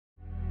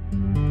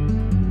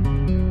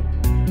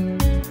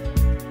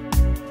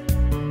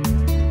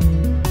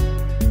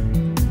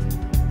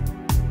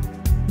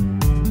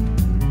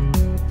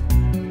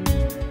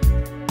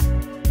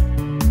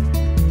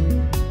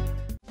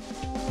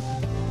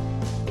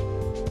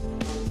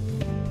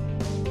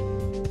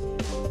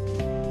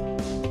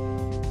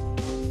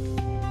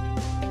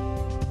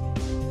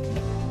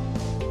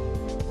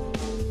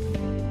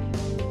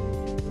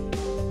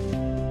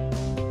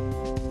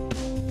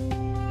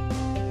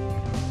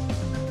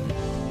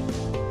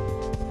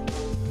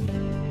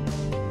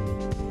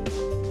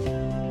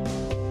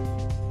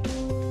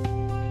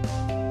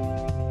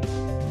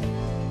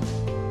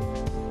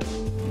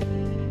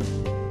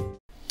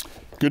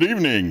Good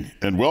evening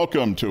and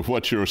welcome to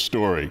What's Your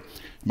Story?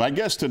 My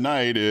guest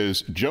tonight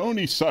is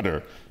Joanie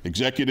Sutter,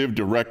 Executive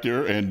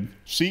Director and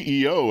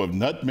CEO of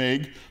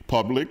Nutmeg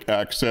Public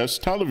Access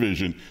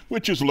Television,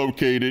 which is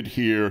located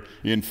here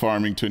in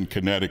Farmington,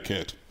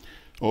 Connecticut.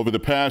 Over the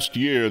past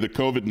year, the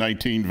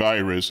COVID-19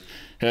 virus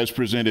has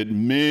presented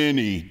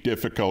many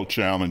difficult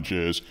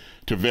challenges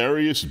to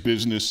various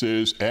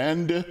businesses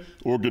and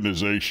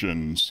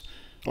organizations.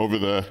 Over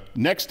the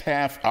next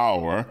half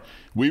hour,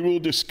 we will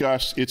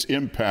discuss its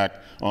impact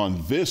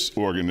on this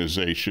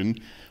organization.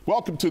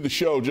 Welcome to the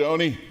show,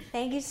 Joanie.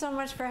 Thank you so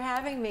much for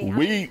having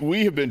me.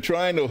 We have been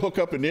trying to hook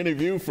up an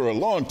interview for a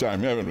long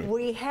time, haven't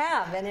we? We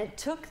have, and it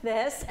took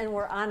this, and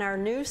we're on our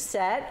new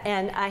set,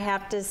 and I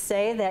have to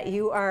say that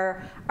you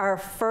are our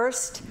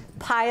first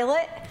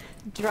pilot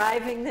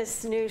driving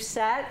this new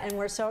set, and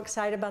we're so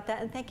excited about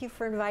that. And thank you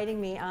for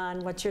inviting me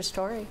on What's Your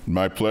Story?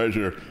 My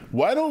pleasure.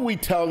 Why don't we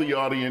tell the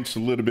audience a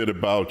little bit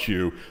about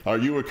you? Are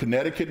you a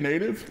Connecticut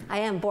native? I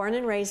am born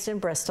and raised in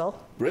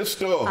Bristol.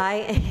 Bristol,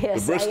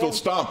 yes, the Bristol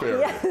stomp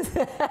area.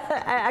 Yes.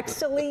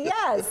 Actually,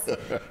 yes.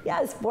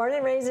 Yes, born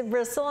and raised in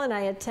Bristol, and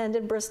I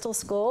attended Bristol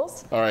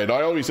schools. All right,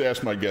 I always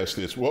ask my guests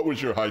this. What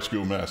was your high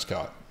school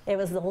mascot? It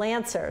was the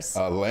Lancers.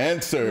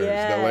 Lancers,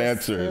 yes, the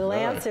Lancers. The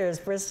Lancers,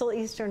 right. Bristol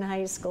Eastern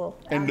High School.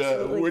 And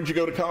where'd you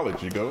go to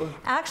college?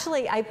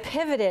 Actually, I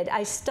pivoted.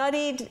 I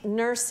studied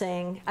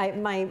nursing.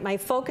 My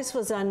focus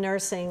was on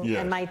nursing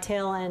in my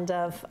tail end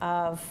of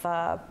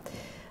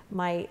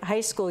my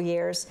high school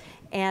years.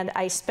 And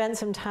I spent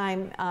some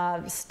time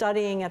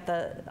studying at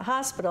the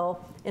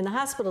hospital, in the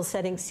hospital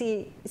setting,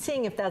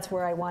 seeing if that's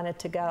where I wanted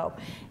to go.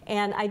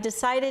 And I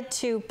decided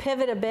to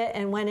pivot a bit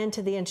and went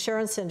into the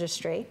insurance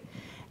industry.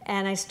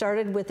 And I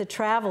started with the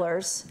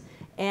Travelers,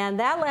 and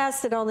that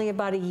lasted only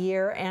about a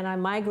year, and I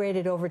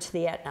migrated over to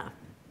the Aetna.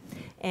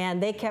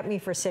 And they kept me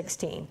for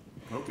 16.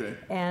 Okay.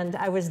 And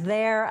I was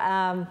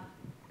there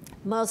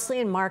mostly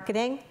in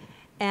marketing,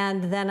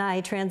 and then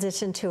I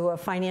transitioned to a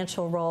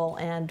financial role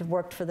and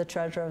worked for the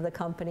treasurer of the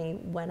company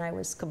when I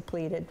was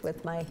completed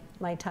with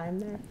my time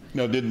there.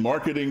 Now, did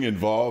marketing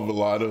involve a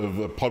lot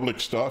of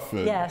public stuff?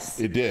 Yes.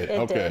 It did?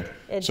 Okay.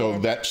 So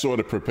that sort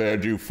of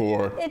prepared you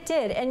for? It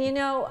did. And you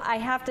know, I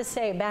have to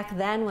say, back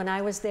then when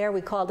I was there,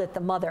 we called it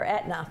the Mother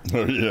Aetna.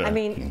 Oh, yeah. I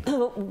mean,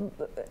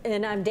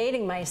 and I'm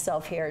dating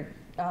myself here,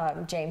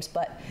 James,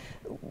 but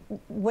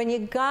when you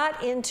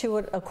got into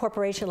a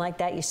corporation like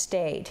that, you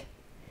stayed.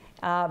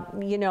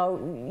 You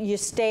know, you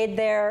stayed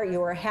there, you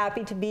were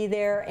happy to be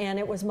there, and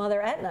it was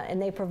Mother Aetna, and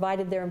they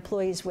provided their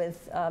employees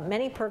with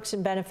many perks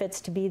and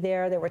benefits to be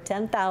there. There were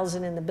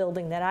 10,000 in the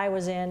building that I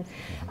was in,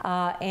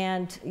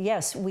 and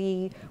yes,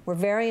 we were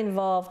very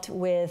involved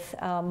with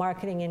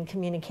marketing and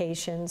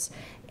communications,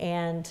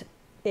 and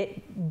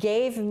it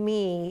gave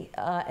me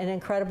an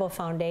incredible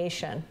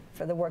foundation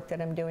for the work that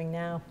I'm doing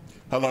now.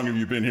 How long have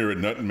you been here at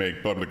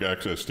Nutmeg Public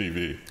Access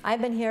TV? I've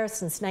been here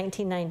since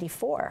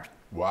 1994.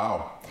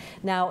 Wow.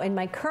 Now, in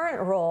my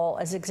current role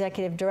as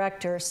executive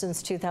director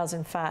since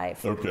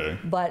 2005. Okay.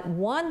 But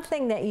one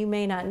thing that you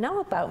may not know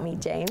about me,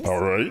 James,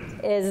 all right,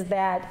 is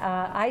that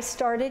I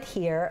started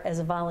here as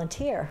a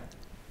volunteer.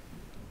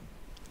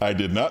 I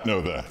did not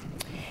know that.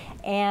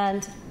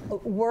 And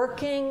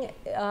working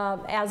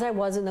as I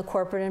was in the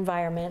corporate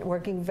environment,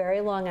 working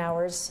very long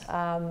hours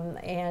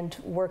and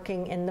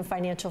working in the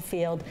financial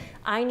field,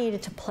 I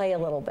needed to play a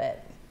little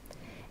bit.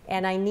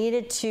 And I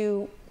needed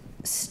to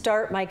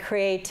start my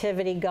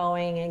creativity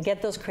going and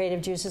get those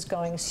creative juices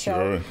going. So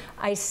sure.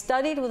 I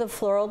studied with a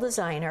floral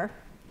designer,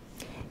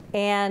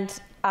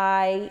 and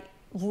I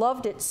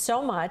loved it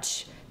so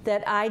much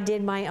that I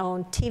did my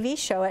own TV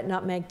show at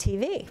Nutmeg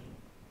TV.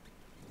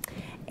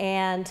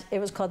 And it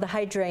was called the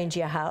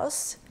Hydrangea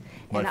House.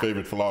 My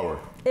favorite flower.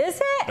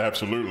 Is it?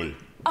 Absolutely.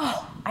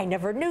 Oh, I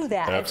never knew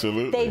that.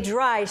 Absolutely. They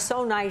dry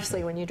so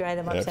nicely when you dry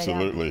them upside down.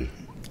 Absolutely.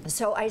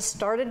 So I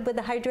started with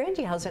the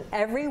Hydrangea House, and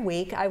every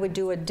week I would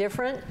do a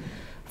different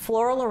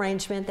floral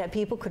arrangement that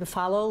people could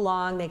follow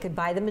along. They could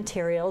buy the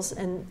materials,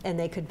 and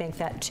they could make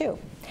that too.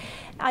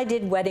 I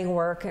did wedding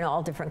work and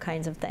all different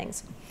kinds of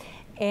things.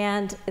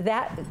 And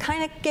that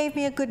kind of gave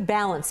me a good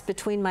balance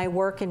between my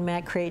work and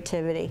my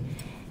creativity.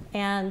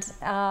 And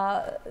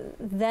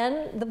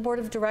then the board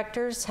of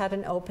directors had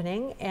an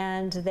opening,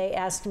 and they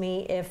asked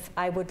me if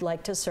I would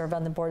like to serve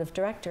on the board of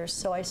directors.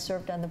 So I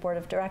served on the board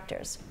of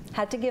directors.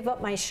 Had to give up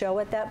my show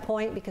at that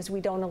point because we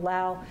don't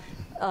allow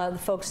the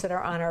folks that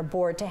are on our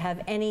board to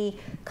have any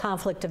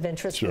conflict of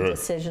interest with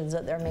decisions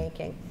that they're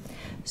making.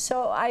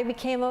 So I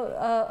became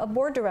a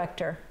board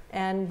director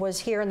and was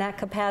here in that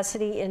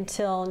capacity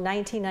until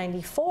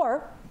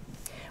 1994,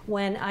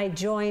 when I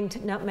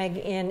joined Nutmeg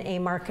in a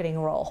marketing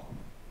role.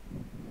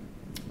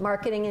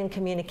 Marketing and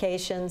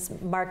communications,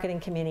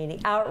 marketing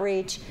community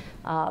outreach,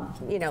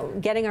 you know,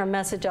 getting our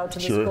message out to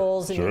the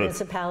schools and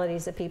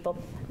municipalities, the people.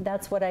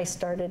 That's what I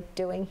started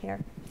doing here.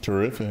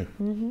 Terrific.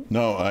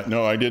 No,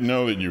 I didn't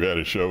know that you had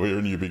a show here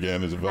and you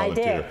began as a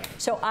volunteer. I did.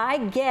 So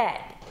I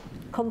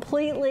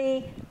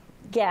completely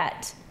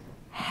get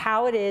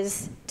how it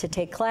is to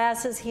take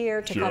classes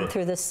here, to come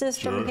through the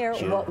system here,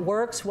 what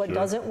works, what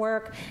doesn't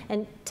work.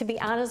 And to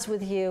be honest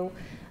with you,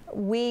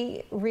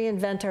 we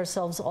reinvent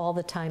ourselves all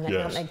the time at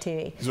Nutmeg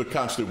TV. It's a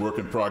constant work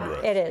in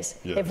progress. It is.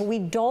 Yes. If we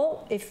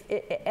don't,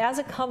 as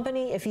a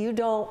company, if you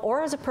don't,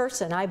 or as a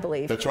person, I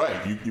believe. That's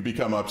right. You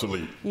become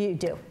obsolete. You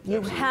do. You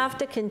have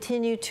to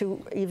continue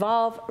to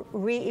evolve,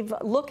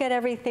 look at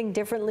everything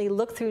differently,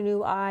 look through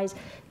new eyes,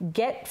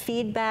 get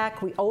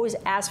feedback. We always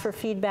ask for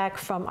feedback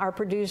from our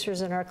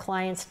producers and our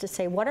clients to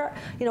say, what are,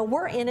 you know,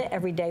 we're in it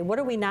every day. What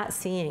are we not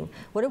seeing?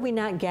 What are we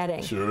not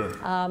getting?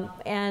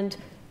 And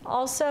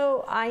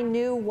also, I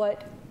knew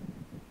what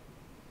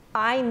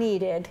I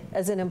needed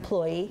as an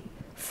employee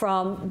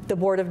from the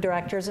board of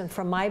directors and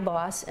from my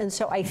boss, and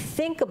so I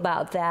think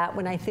about that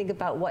when I think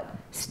about what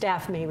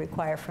staff may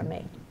require from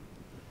me.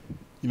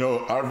 You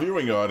know, our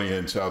viewing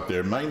audience out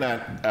there might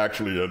not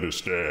actually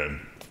understand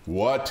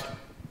what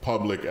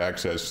public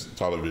access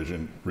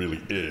television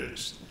really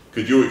is.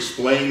 Could you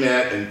explain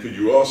that, and could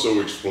you also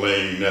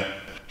explain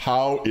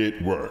how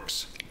it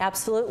works?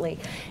 Absolutely.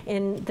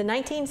 In the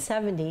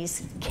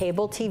 1970s,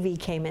 cable TV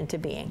came into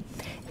being,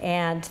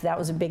 and that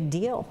was a big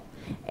deal.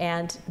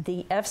 And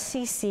the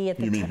FCC at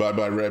the time. You mean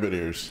bye-bye rabbit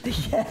ears?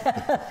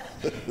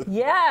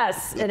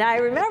 Yes, and I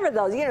remember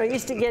those. You know, you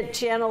used to get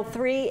channel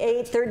 3,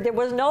 8, 30. There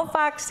was no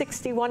Fox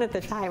 61 at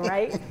the time,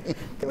 right?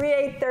 3,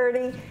 8, 30.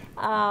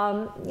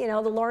 You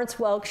know, the Lawrence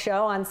Welk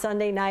show on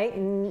Sunday night,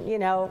 and you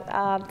know,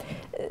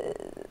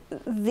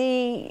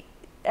 the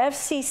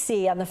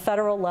FCC on the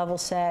federal level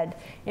said,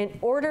 in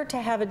order to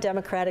have a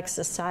democratic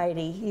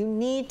society, you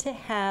need to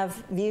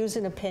have views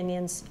and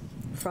opinions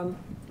from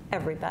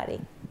everybody.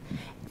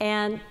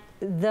 And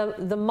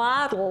the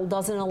model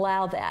doesn't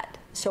allow that.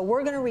 So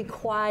we're going to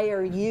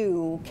require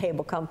you,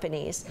 cable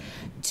companies,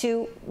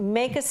 to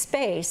make a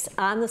space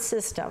on the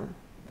system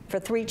for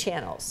 3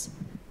 channels: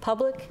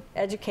 public,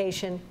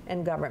 education,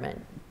 and government.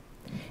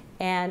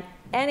 And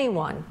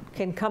anyone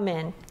can come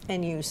in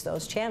and use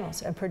those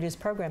channels and produce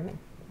programming.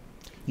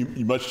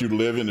 Must you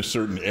live in a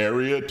certain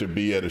area to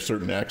be at a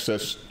certain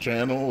access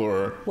channel,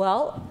 or?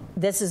 Well,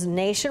 this is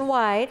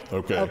nationwide.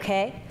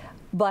 Okay.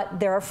 But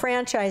there are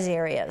franchise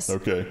areas.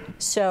 Okay.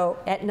 So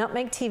at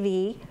Nutmeg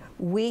TV,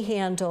 we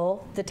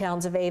handle the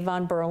towns of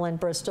Avon, Berlin,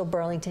 Bristol,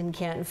 Burlington,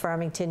 Canton,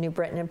 Farmington, New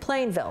Britain, and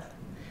Plainville.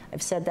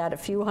 I've said that a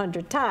few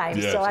hundred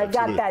times, so I've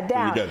got that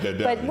down. You got that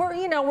down. But we're,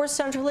 you know, we're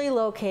centrally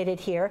located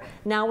here.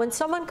 Now, when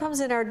someone comes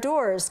in our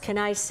doors, can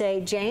I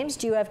say, James,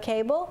 do you have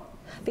cable?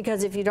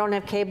 Because if you don't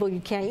have cable,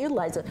 you can't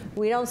utilize it.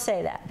 We don't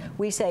say that.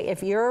 We say,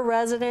 if you're a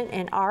resident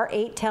in our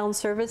 8-town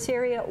service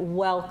area,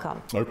 welcome.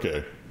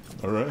 Okay.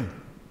 All right.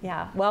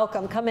 Yeah,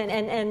 welcome. Come in.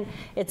 And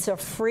it's a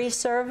free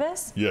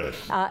service. Yes.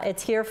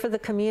 It's here for the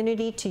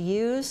community to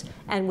use,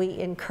 and we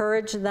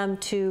encourage them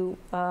to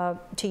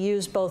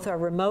use both our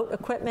remote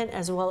equipment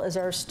as well as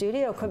our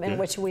studio equipment,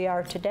 which we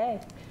are today.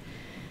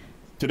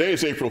 Today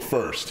is April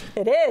 1st.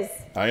 It is.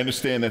 I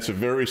understand that's a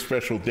very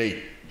special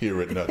date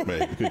here at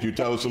Nutmeg. Could you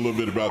tell us a little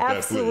bit about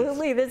that, please?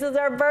 Absolutely. This is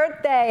our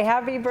birthday.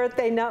 Happy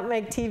birthday,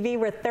 Nutmeg TV.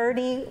 We're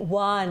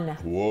 31.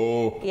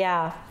 Whoa.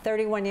 Yeah,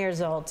 31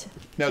 years old.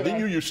 Now,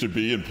 didn't you used to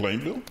be in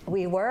Plainville?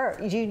 We were.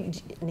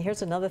 And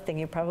here's another thing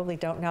you probably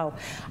don't know.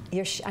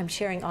 I'm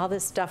sharing all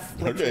this stuff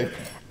with you,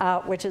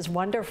 which is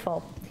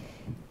wonderful.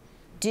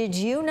 Did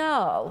you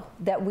know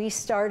that we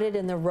started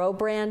in the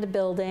Robrand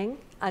building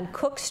on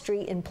Cook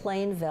Street in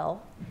Plainville,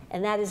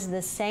 and that is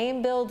the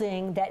same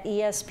building that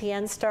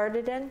ESPN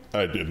started in?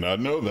 I did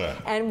not know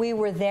that. And we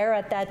were there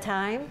at that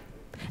time.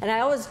 And I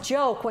always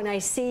joke when I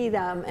see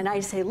them, and I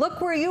say,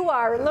 look where you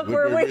are, and look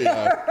where we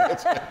are.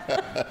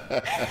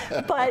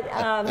 But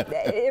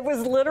it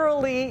was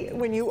literally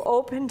when you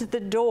opened the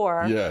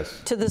door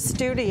to the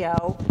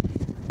studio.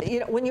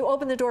 You know, when you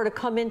opened the door to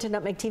come into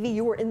Nutmeg TV,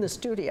 you were in the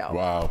studio.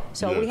 Wow.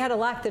 So we had to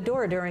lock the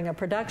door during a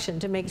production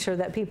to make sure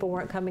that people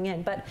weren't coming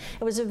in. But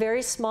it was a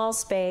very small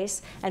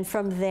space, and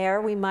from there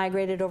we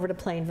migrated over to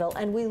Plainville,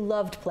 and we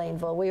loved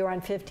Plainville. We were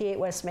on 58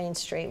 West Main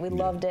Street. We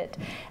loved it.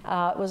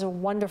 It was a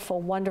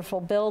wonderful,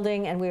 wonderful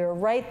building, and we were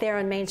right there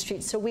on Main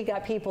Street. So we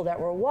got people that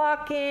were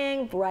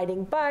walking,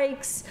 riding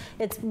bikes.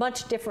 It's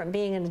much different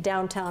being in a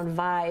downtown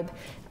vibe.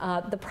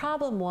 The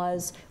problem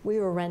was we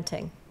were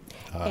renting.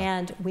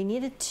 And we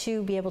needed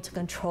to be able to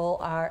control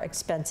our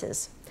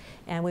expenses.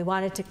 And we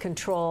wanted to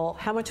control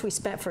how much we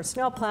spent for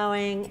snow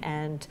plowing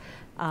and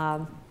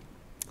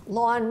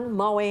lawn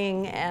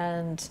mowing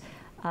and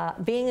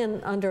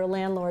Being under a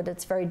landlord,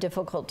 it's very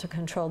difficult to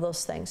control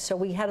those things. So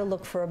we had to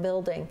look for a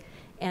building.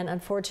 And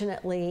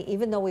unfortunately,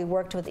 even though we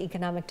worked with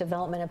economic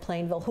development in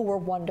Plainville, who were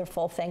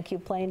wonderful, thank you,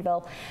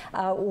 Plainville,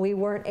 we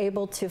weren't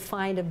able to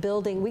find a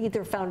building. We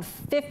either found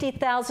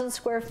 50,000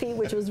 square feet,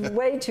 which was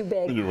way too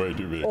big, way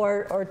too big.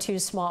 Or too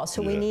small.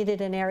 So we needed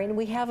an area. And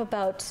we have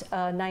about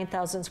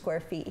 9,000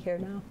 square feet here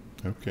now.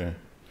 Okay.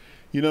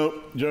 You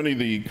know, Joanie,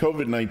 the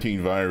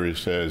COVID-19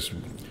 virus has,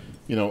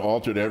 you know,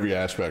 altered every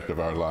aspect of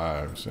our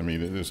lives. I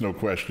mean, there's no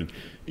question.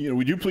 You know,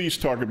 would you please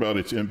talk about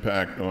its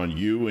impact on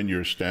you and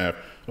your staff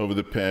over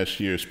the past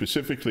year?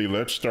 Specifically,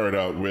 let's start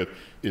out with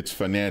its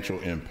financial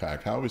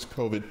impact. How has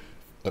COVID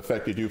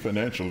affected you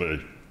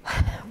financially?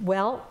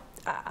 Well,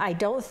 I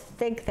don't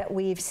think that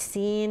we've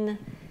seen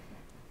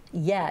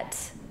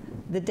yet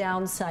the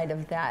downside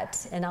of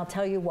that, and I'll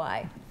tell you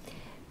why.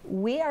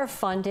 We are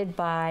funded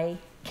by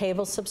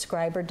cable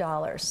subscriber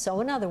dollars. So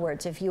in other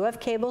words, if you have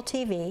cable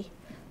TV,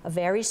 a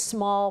very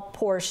small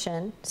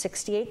portion,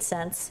 68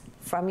 cents,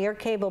 from your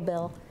cable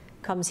bill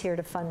comes here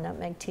to fund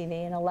Nutmeg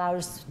TV and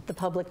allows the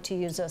public to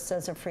use us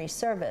as a free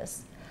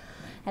service.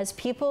 As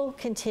people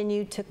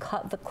continue to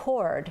cut the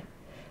cord,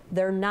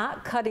 they're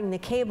not cutting the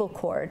cable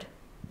cord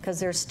because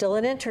there's still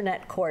an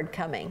internet cord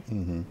coming.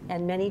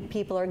 And many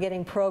people are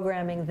getting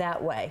programming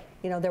that way.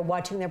 You know, they're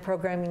watching their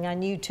programming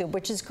on YouTube,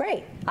 which is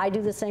great. I do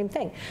the same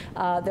thing.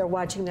 They're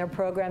watching their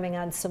programming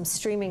on some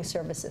streaming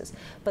services.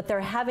 But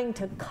they're having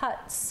to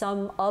cut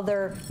some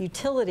other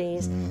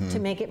utilities to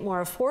make it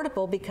more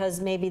affordable because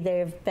maybe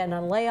they've been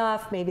on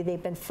layoff, maybe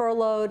they've been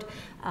furloughed.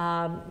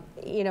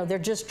 You know, they're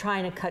just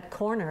trying to cut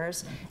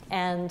corners.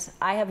 And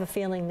I have a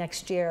feeling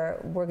next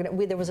year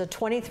there was a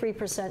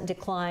 23%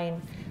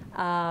 decline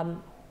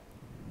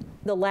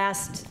the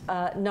last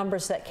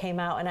numbers that came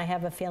out, and I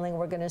have a feeling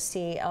we're going to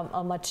see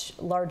a much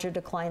larger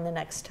decline the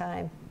next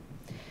time.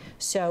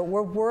 So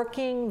we're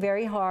working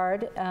very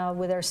hard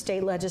with our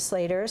state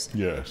legislators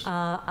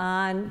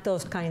on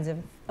those kinds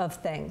of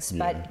things.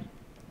 But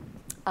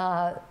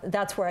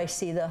that's where I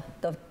see the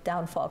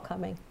downfall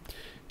coming.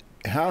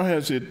 How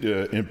has it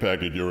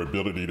impacted your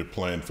ability to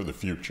plan for the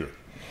future?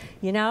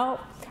 You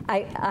know,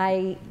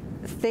 I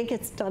think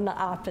it's done the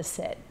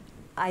opposite.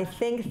 I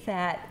think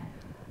that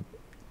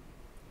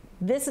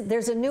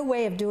there's a new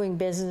way of doing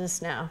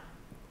business now,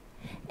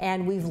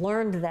 and we've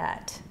learned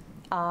that.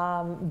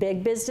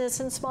 Big business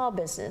and small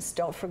business.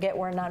 Don't forget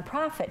we're a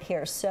nonprofit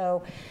here.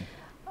 So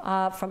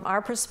from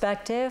our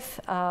perspective,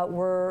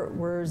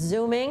 we're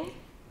Zooming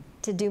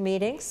to do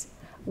meetings.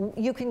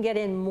 You can get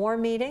in more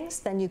meetings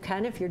than you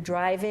can if you're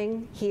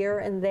driving here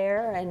and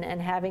there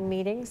and having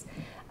meetings.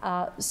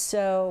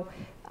 So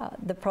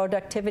the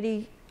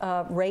productivity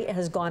rate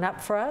has gone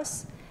up for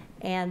us,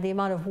 and the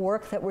amount of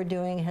work that we're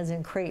doing has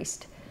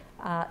increased.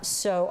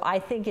 So I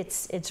think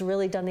it's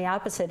really done the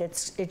opposite.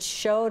 It's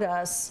showed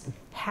us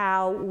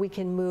how we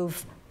can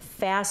move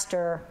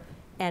faster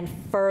and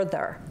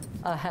further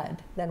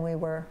ahead than we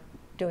were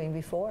doing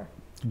before.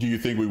 Do you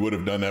think we would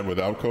have done that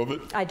without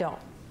COVID? I don't.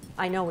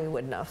 I know we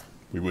wouldn't have.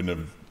 We wouldn't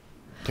have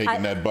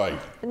taken that bite?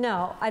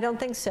 No, I don't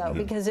think so,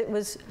 because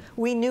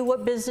we knew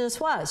what business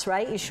was,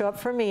 right? You show up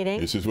for a meeting.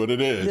 This is what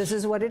it is. This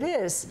is what it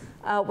is.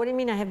 What do you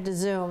mean I have to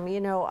Zoom?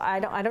 You know, I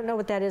don't know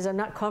what that is. I'm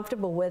not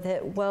comfortable with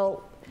it.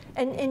 Well,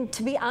 and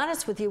to be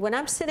honest with you, when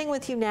I'm sitting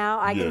with you now,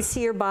 I can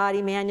see your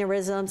body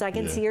mannerisms. I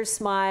can see your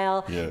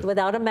smile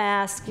without a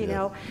mask. You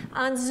know,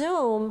 on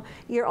Zoom,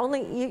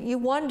 you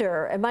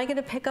wonder, am I going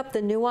to pick up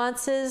the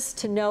nuances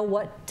to know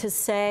what to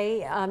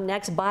say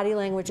next? Body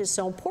language is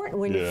so important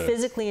when you're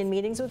physically in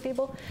meetings with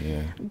people.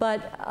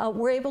 But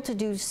we're able to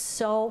do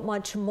so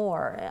much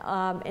more.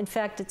 In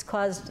fact, it's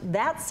caused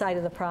that side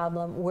of the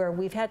problem where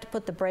we've had to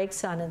put the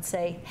brakes on and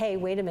say, hey,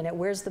 wait a minute,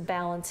 where's the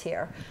balance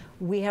here?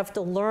 We have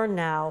to learn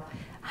now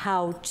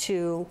how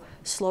to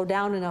slow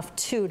down enough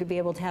to be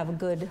able to have a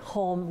good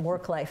home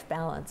work-life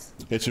balance.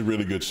 It's a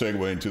really good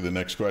segue into the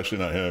next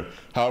question I have.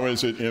 How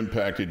has it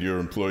impacted your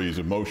employees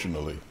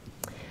emotionally?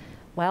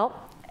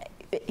 Well,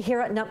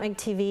 here at Nutmeg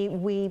TV,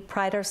 we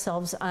pride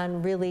ourselves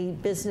on really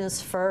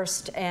business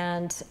first,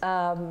 and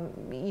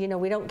you know,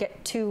 we don't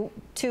get too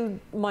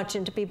much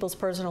into people's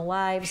personal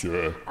lives.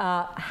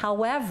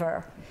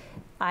 However,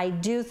 I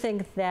do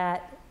think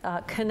that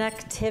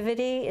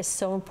connectivity is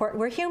so important.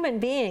 We're human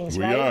beings,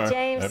 right,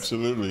 James?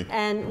 Absolutely.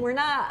 And we're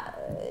not,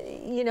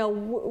 you know,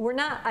 we're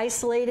not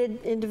isolated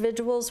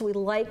individuals. We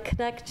like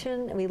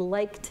connection, and we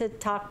like to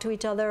talk to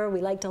each other. We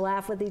like to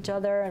laugh with each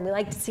other, and we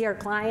like to see our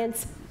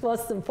clients,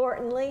 most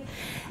importantly.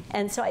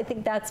 And so I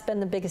think that's been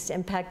the biggest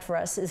impact for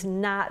us, is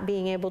not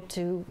being able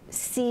to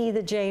see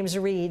the James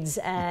Reeds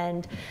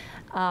and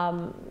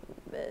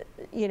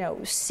you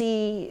know,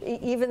 see,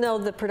 even though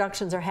the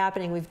productions are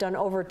happening, we've done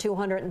over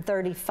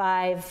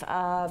 235,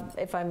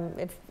 if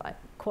I'm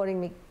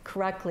quoting me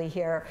correctly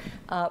here,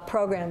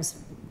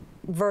 programs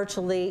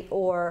virtually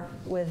or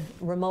with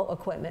remote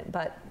equipment,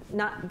 but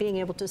not being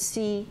able to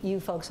see you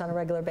folks on a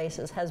regular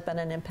basis has been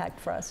an impact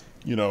for us.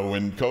 You know,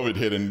 when COVID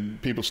hit and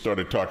people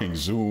started talking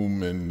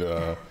Zoom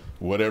and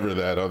whatever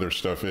that other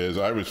stuff is.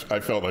 I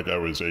felt like I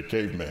was a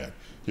caveman,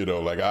 you know,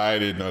 like I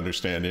didn't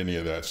understand any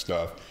of that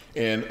stuff.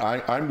 And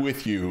I'm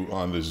with you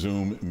on the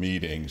Zoom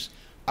meetings.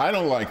 I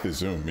don't like the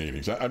Zoom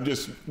meetings. I'm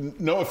just,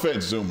 no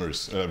offense,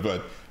 Zoomers,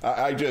 but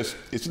I just,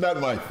 it's not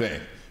my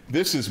thing.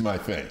 This is my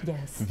thing.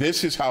 Yes.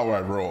 This is how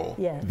I roll.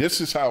 Yes.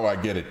 This is how I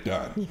get it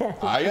done. Yes.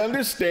 I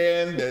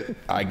understand that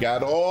I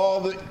got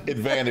all the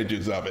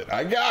advantages of it.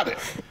 I got it.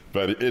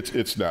 But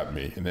it's not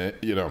me. And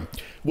you know,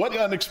 what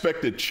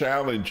unexpected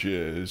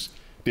challenges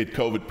did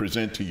COVID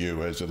present to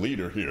you as a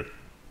leader here?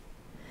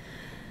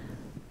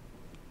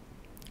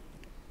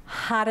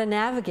 How to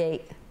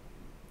navigate.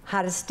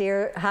 How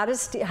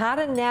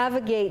to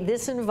navigate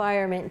this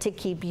environment to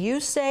keep you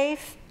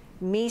safe,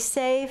 me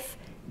safe,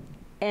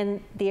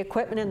 and the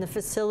equipment in the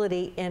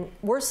facility. And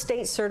we're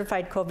state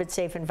certified COVID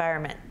safe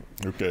environment.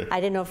 Okay. I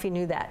didn't know if you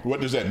knew that.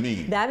 What does that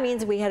mean? That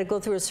means we had to go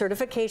through a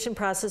certification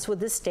process with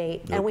the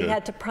state, and we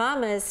had to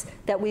promise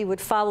that we would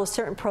follow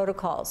certain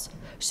protocols.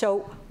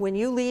 So when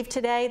you leave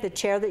today, the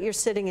chair that you're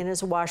sitting in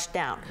is washed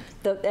down.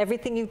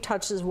 Everything you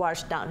touch is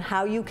washed down.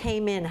 How you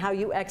came in, how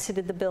you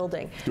exited the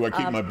building. Do I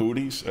keep my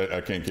booties?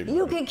 I can't keep.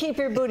 You can keep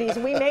your booties.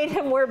 We made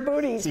him wear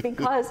booties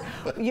because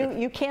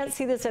you can't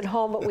see this at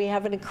home, but we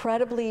have an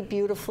incredibly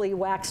beautifully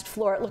waxed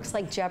floor. It looks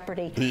like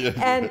Jeopardy.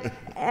 Yeah.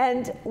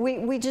 And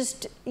we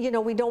just, you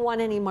know, we don't want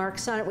any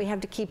marks on it. We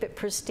have to keep it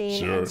pristine.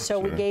 Sure, and so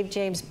we gave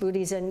James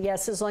booties, and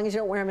yes, as long as you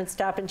don't wear them in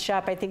Stop and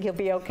Shop, I think you'll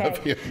be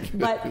okay.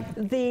 But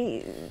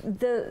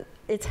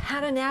it's how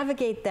to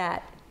navigate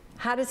that.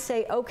 How to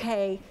say,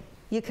 okay,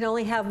 you can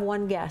only have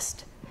one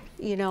guest.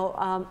 You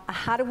know,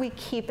 how do we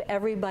keep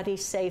everybody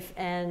safe?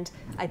 And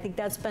I think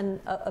that's been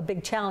a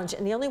big challenge.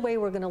 And the only way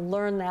we're going to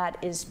learn that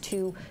is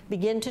to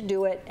begin to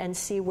do it and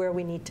see where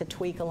we need to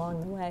tweak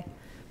along the way.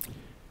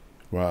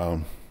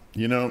 Wow.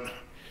 You know,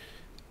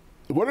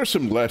 what are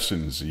some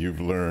lessons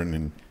you've learned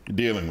in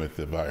dealing with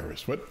the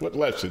virus? What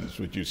lessons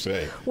would you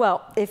say?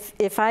 Well,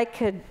 if I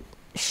could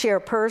share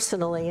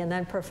personally and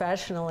then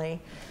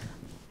professionally,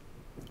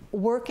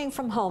 working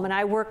from home, and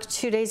I work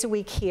 2 days a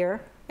week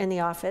here in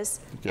the office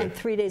and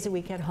 3 days a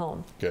week at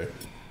home. Okay.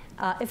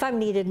 If I'm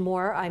needed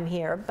more, I'm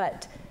here,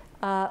 but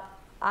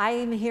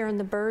I'm hearing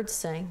the birds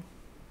sing.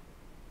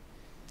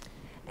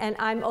 And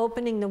I'm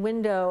opening the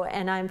window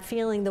and I'm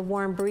feeling the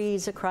warm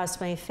breeze across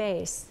my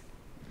face.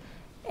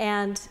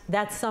 And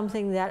that's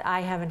something that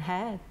I haven't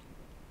had.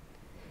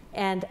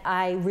 And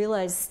I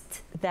realized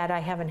that I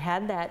haven't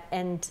had that.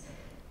 And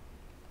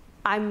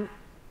I'm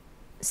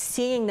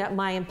seeing that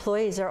my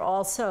employees are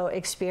also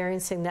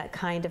experiencing that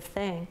kind of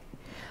thing.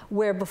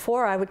 Where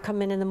before I would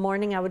come in the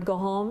morning, I would go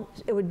home,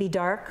 it would be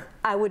dark.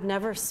 I would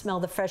never smell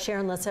the fresh air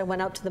unless I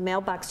went out to the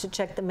mailbox to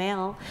check the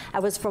mail. I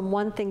was from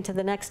one thing to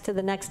the next, to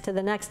the next, to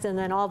the next, and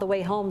then all the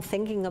way home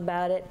thinking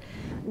about it.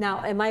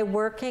 Now, am I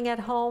working at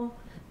home?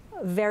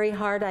 Very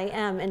hard, I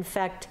am. In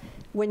fact,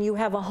 when you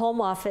have a home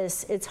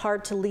office, it's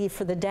hard to leave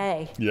for the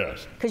day.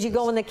 Yes. Because you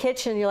go in the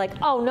kitchen, you're like,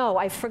 oh no,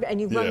 I forgot,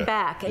 and you run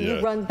back, and you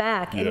run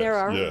back, and there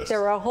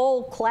are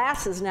whole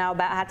classes now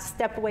about how to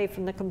step away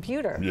from the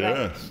computer.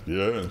 Yes,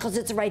 yes. Because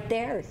it's right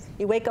there.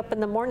 You wake up in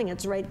the morning,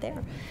 it's right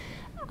there.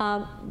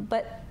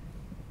 But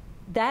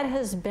that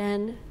has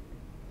been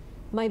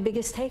my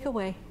biggest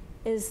takeaway.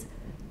 Is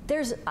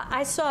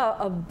I saw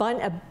a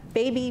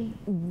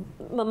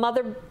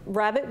mother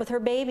rabbit with her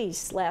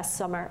babies last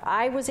summer.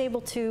 I was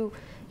able to,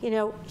 you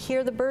know,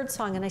 hear the bird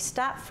song, and I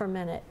stopped for a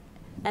minute,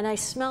 and I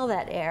smell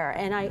that air,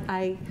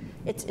 and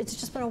it's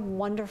just been a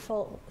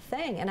wonderful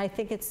thing, and I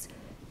think it's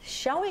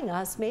showing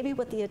us maybe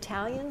what the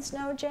Italians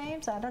know,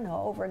 James, I don't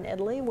know, over in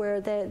Italy, where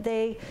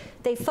they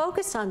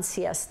focus on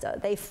siesta,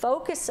 they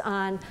focus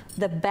on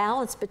the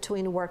balance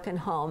between work and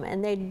home,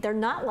 and they're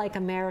not like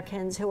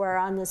Americans who are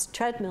on this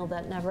treadmill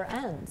that never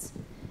ends.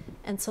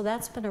 And so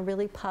that's been a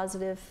really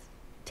positive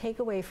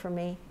takeaway for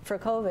me for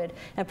COVID.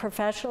 And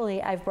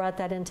professionally, I've brought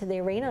that into the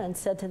arena and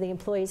said to the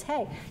employees,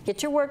 hey,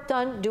 get your work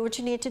done, do what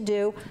you need to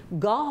do,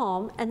 go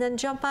home, and then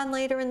jump on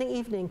later in the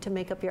evening to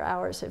make up your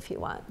hours if you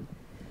want.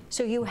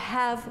 So you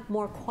have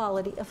more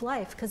quality of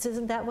life, because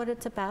isn't that what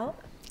it's about?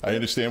 I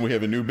understand we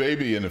have a new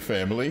baby in the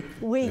family.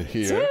 We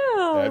here.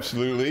 do.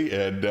 Absolutely.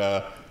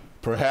 And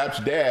perhaps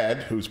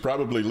Dad, who's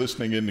probably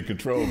listening in the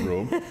control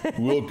room,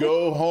 will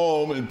go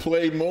home and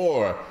play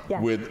more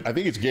with, I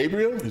think it's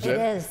Gabriel? It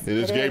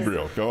is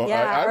Gabriel. Go,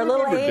 yeah, our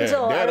little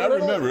angel. Dad, I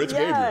remember, it's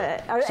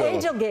Gabriel. Our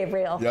angel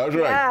Gabriel. Yeah, that's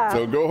right. Yeah.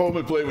 So go home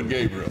and play with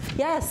Gabriel.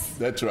 Yes.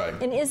 That's right.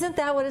 And isn't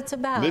that what it's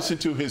about? Listen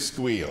to his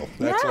squeal.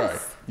 That's right.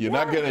 You're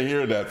not going to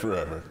hear that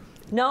forever.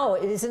 No,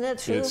 isn't it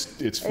true?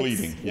 It's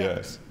fleeting,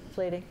 yes.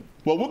 Fleeting.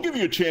 Well, we'll give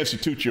you a chance to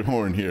toot your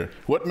horn here.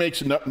 What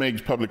makes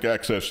Nutmeg's public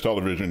access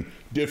television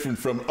different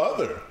from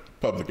other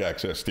public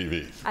access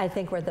TV? I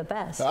think we're the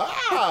best.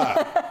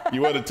 Ah,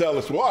 you want to tell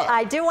us why?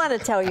 I do want to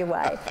tell you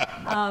why.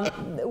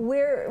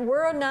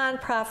 We're a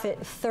nonprofit,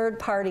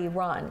 third-party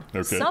run.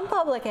 Okay. Some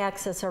public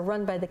access are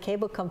run by the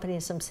cable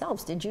companies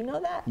themselves. Did you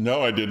know that?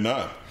 No, I did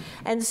not.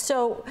 And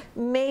so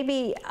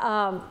maybe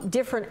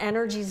different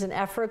energies and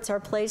efforts are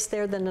placed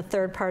there than a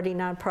third-party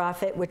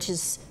nonprofit, which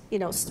is, you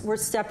know, we're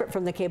separate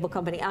from the cable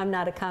company. I'm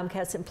not a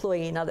Comcast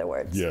employee, in other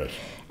words. Yes.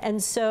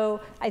 And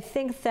so I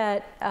think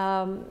that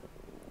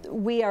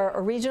we are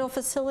a regional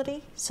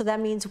facility, so that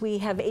means we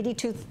have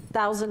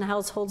 82,000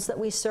 households that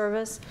we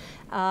service.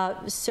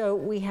 So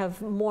we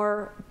have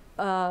more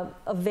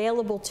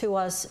available to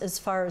us as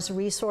far as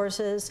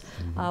resources.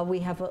 We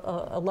have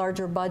a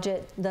larger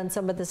budget than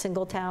some of the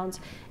single towns,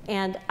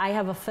 and I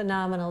have a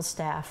phenomenal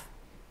staff.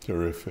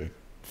 Terrific.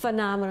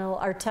 Phenomenal.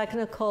 Our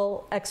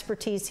technical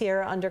expertise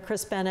here under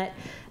Chris Bennett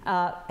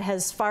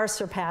has far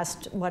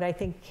surpassed what I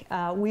think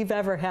we've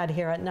ever had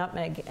here at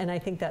Nutmeg, and I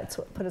think that's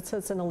what puts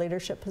us in a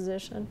leadership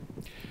position.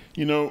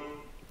 You know,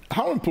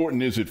 how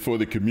important is it for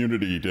the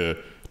community to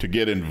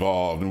get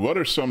involved, and what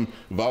are some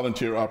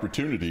volunteer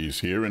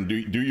opportunities here, and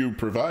do you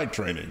provide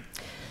training?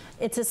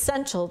 It's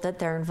essential that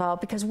they're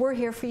involved because we're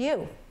here for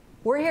you.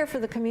 We're here for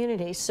the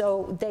community,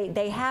 so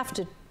they have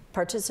to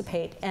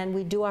participate, and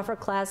we do offer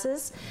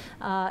classes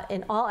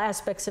in all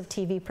aspects of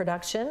TV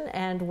production,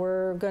 and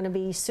we're going to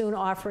be soon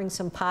offering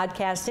some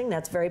podcasting.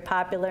 That's very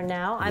popular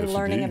now. I'm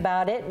learning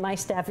about it. My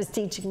staff is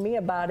teaching me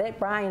about it,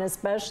 Brian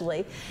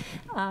especially.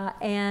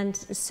 And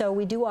so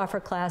we do offer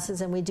classes,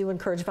 and we do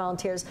encourage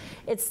volunteers.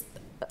 It's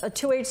a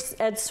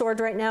two-edged sword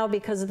right now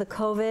because of the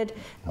COVID.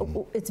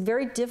 It's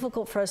very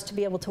difficult for us to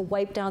be able to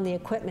wipe down the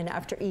equipment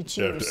after each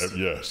use.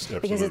 Yes, absolutely.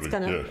 Because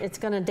it's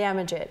gonna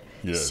damage it.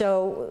 Yes.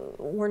 So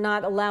we're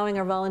not allowing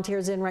our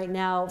volunteers in right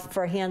now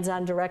for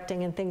hands-on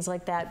directing and things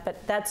like that.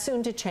 But that's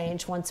soon to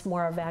change once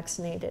more are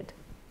vaccinated.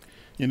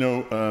 You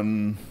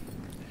know,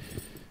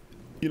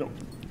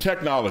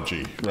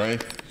 technology,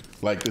 right?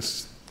 Like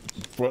this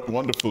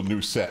wonderful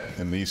new set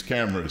and these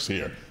cameras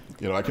here.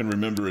 You know, I can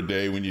remember a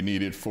day when you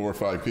needed 4 or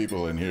 5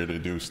 people in here to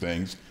do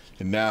things,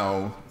 and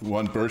now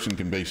one person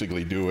can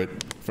basically do it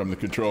from the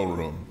control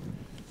room.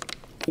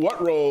 What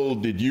role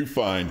did you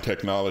find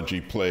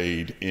technology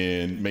played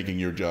in making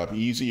your job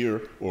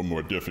easier or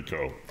more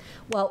difficult?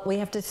 Well, we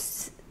have to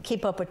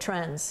keep up with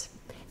trends,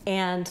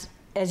 and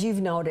as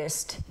you've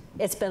noticed,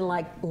 it's been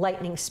like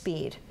lightning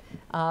speed.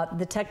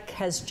 The tech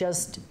has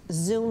just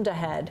zoomed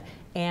ahead.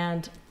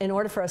 And in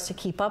order for us to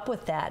keep up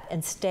with that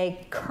and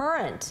stay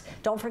current,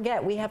 don't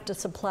forget, we have to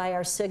supply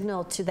our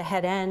signal to the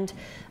head end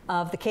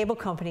of the cable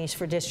companies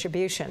for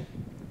distribution,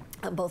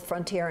 both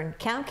Frontier and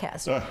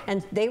Comcast.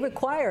 And they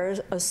require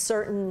a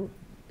certain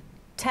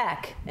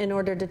tech in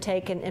order to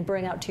take and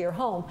bring out to your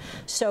home.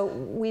 So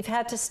we've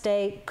had to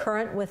stay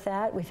current with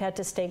that. We've had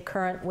to stay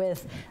current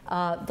with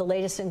the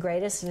latest and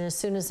greatest. And as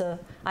soon as an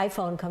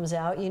iPhone comes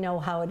out, you know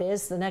how it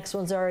is. The next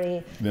one's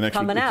already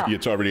coming out.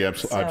 It's already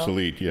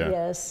obsolete, yeah.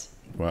 Yes.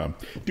 Wow.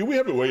 Do we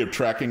have a way of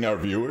tracking our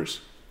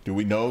viewers? Do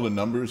we know the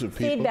numbers of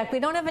people? Feedback. We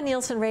don't have a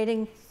Nielsen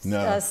rating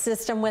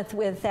system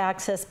with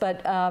access,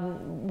 but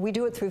we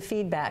do it through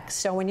feedback.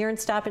 So when you're in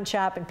Stop and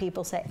Shop and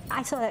people say,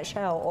 I saw that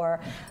show, or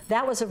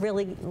that was a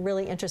really,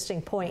 really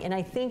interesting point. And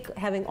I think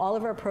having all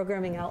of our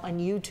programming out on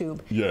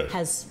YouTube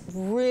has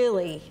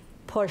really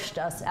pushed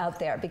us out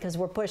there, because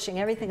we're pushing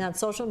everything on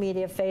social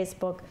media,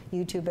 Facebook,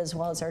 YouTube, as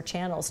well as our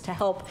channels to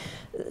help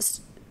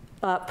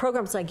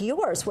programs like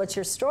yours. What's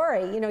your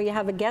story? You know, you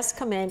have a guest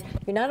come in,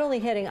 you're not only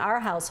hitting our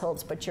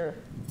households, but you're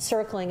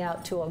circling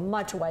out to a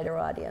much wider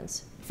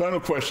audience. Final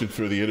question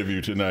for the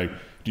interview tonight.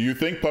 Do you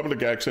think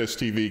public access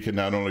TV can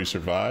not only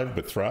survive,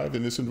 but thrive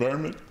in this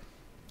environment?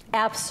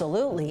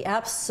 Absolutely,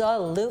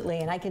 absolutely.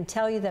 And I can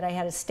tell you that I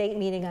had a state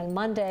meeting on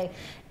Monday,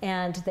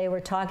 and they were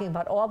talking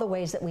about all the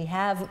ways that we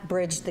have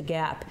bridged the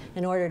gap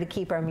in order to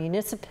keep our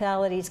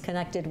municipalities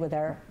connected with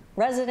our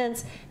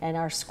residents and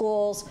our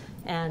schools,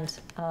 and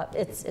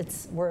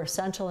we're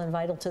essential and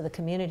vital to the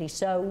community.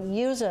 So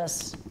use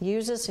us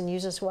and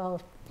use us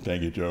well.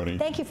 Thank you, Joanie.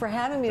 Thank you for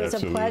having me. It was a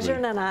pleasure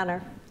and an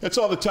honor. That's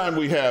all the time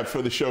we have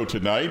for the show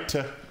tonight.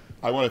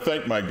 I want to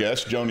thank my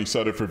guest, Joanie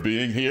Sutter, for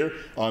being here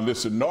on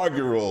this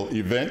inaugural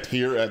event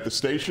here at the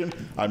station.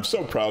 I'm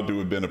so proud to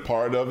have been a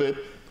part of it.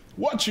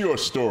 What's your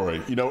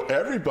story? You know,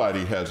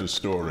 everybody has a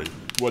story.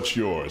 What's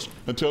yours?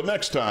 Until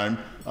next time,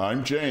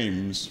 I'm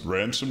James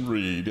Ransom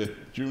Reed,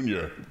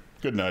 Jr.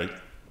 Good night.